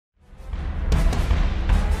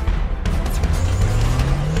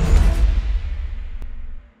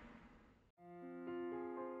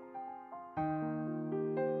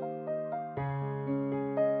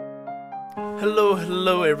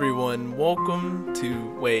Hello everyone. Welcome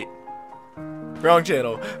to, wait, wrong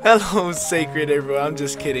channel. Hello Sakred everyone, I'm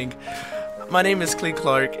just kidding. My name is Clee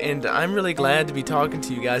Clark and I'm really glad to be talking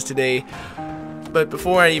to you guys today. But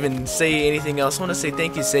before I even say anything else, I want to say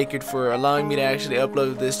thank you Sakred for allowing me to actually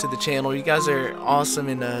upload this to the channel. You guys are awesome,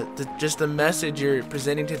 and just the message you're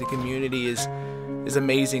presenting to the community is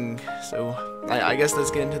amazing. So I guess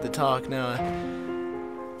let's get into the talk now.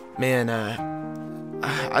 Man,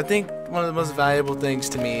 I think one of the most valuable things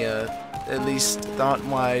to me, at least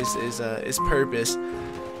thought-wise, is purpose.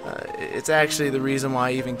 It's actually the reason why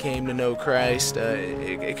I even came to know Christ.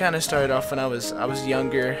 It kind of started off when I was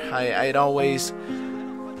younger. I'd always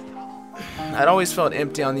felt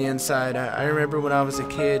empty on the inside. I remember when I was a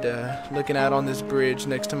kid, looking out on this bridge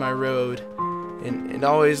next to my road, and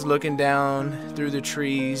always looking down through the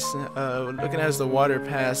trees, looking as the water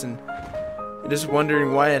passed, and just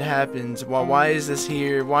wondering why it happens. Why is this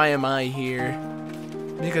here? Why am I here?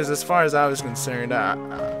 Because as far as I was concerned,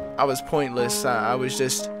 I was pointless. I was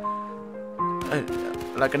just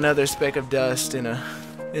like another speck of dust in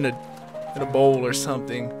a bowl or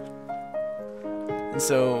something. And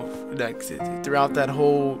so, like, throughout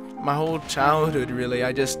my whole childhood, really,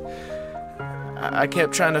 I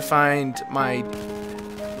kept trying to find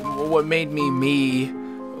what made me me.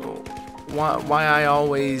 Why I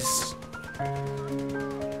always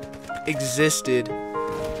existed.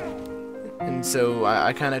 And so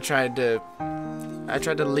I kind of tried to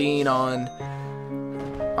lean on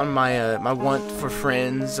my want for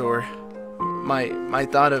friends, or my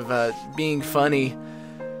thought of being funny,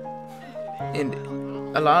 and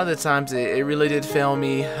a lot of the times it really did fail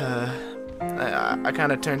me. I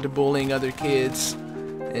kind of turned to bullying other kids,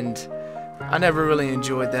 and I never really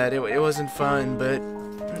enjoyed that. It wasn't fun, but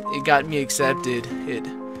it got me accepted.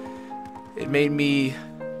 It made me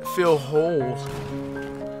feel whole.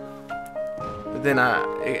 But then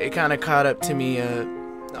it kind of caught up to me.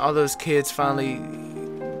 All those kids finally,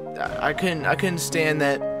 I couldn't stand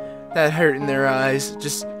that hurt in their eyes.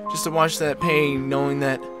 Just to watch that pain, knowing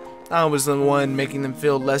that I was the one making them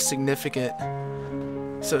feel less significant.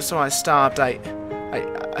 So I stopped. I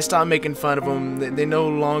stopped making fun of them. They no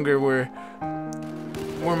longer were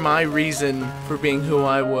my reason for being who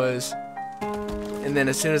I was. And then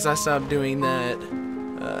as soon as I stopped doing that,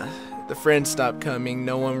 the friends stopped coming.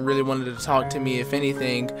 No one really wanted to talk to me. If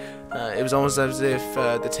anything, it was almost as if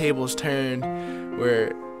the tables turned,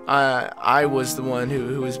 where I was the one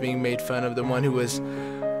who was being made fun of, the one who was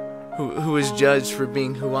judged for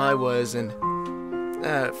being who I was. And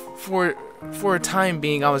for a time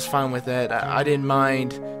being, I was fine with that. I didn't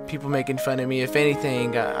mind people making fun of me. If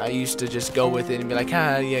anything, I used to just go with it and be like,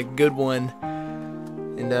 ah, yeah, good one.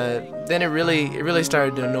 And then it really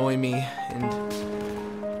started to annoy me, and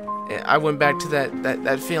I went back to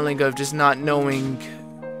that feeling of just not knowing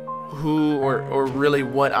who or really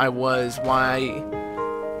what I was, why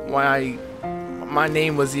my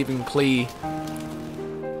name was even Clee.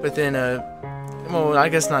 But then, well, I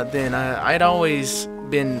guess not then. I'd always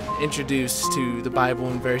been introduced to the Bible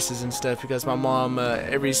and verses and stuff because my mom,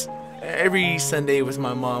 every Sunday with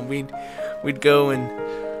my mom, we'd go and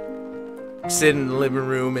sit in the living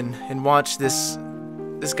room and watch this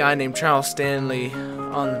guy named Charles Stanley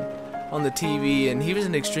on the TV, and he was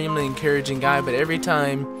an extremely encouraging guy. But every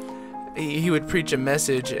time he would preach a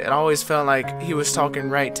message, it always felt like he was talking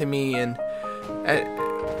right to me. And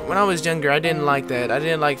when I was younger, I didn't like that. I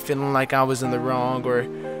didn't like feeling like I was in the wrong, or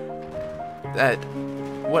that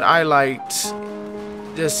what I liked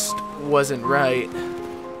just wasn't right.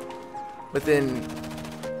 But then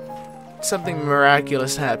something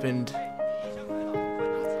miraculous happened.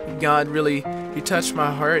 God really, he touched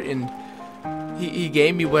my heart, and he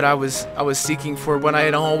gave me what I was seeking for, what I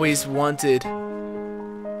had always wanted.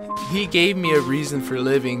 He gave me a reason for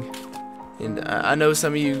living. And I know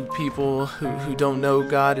some of you people who don't know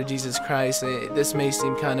God or Jesus Christ, this may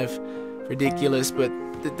seem kind of ridiculous, but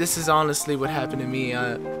this is honestly what happened to me.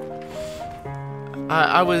 I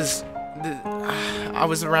was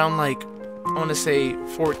around, like, I want to say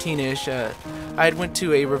 14-ish. I had went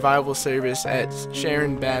to a revival service at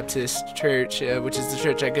Sharon Baptist Church, which is the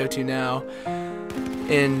church I go to now,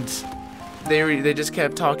 and they just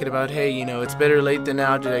kept talking about, hey, you know, it's better late than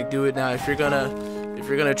now. To, like, do it now. If you're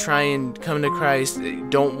gonna try and come to Christ,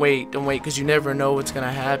 don't wait, because you never know what's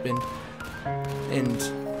gonna happen. And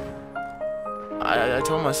I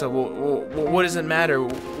told myself, well, what does it matter?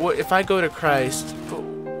 What if I go to Christ?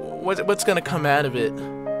 What's gonna come out of it?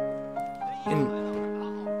 And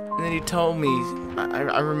then he told me,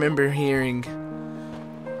 I remember hearing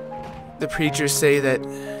the preacher say that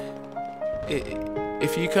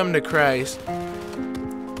if you come to Christ,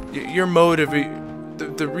 your motive,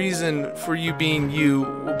 the reason for you being you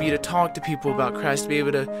will be to talk to people about Christ, to be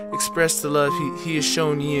able to express the love He has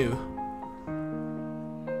shown you.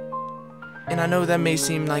 And I know that may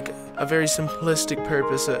seem like a very simplistic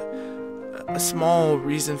purpose, a small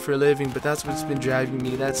reason for living, but that's what's been driving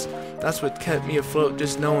me. That's what kept me afloat,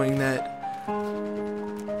 just knowing that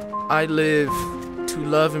I live to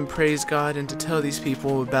love and praise God and to tell these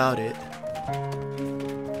people about it.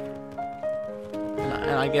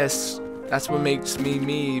 And I guess that's what makes me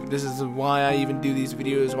me. This is why I even do these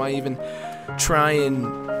videos, why I even try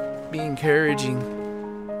and be encouraging,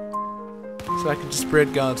 so I can just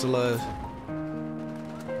spread God's love.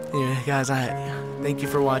 Anyway, guys, I thank you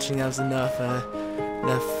for watching. That was enough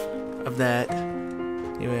of that.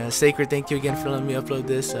 Anyway, Sakred, thank you again for letting me upload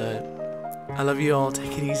this. I love you all.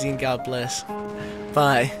 Take it easy and God bless.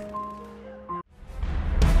 Bye.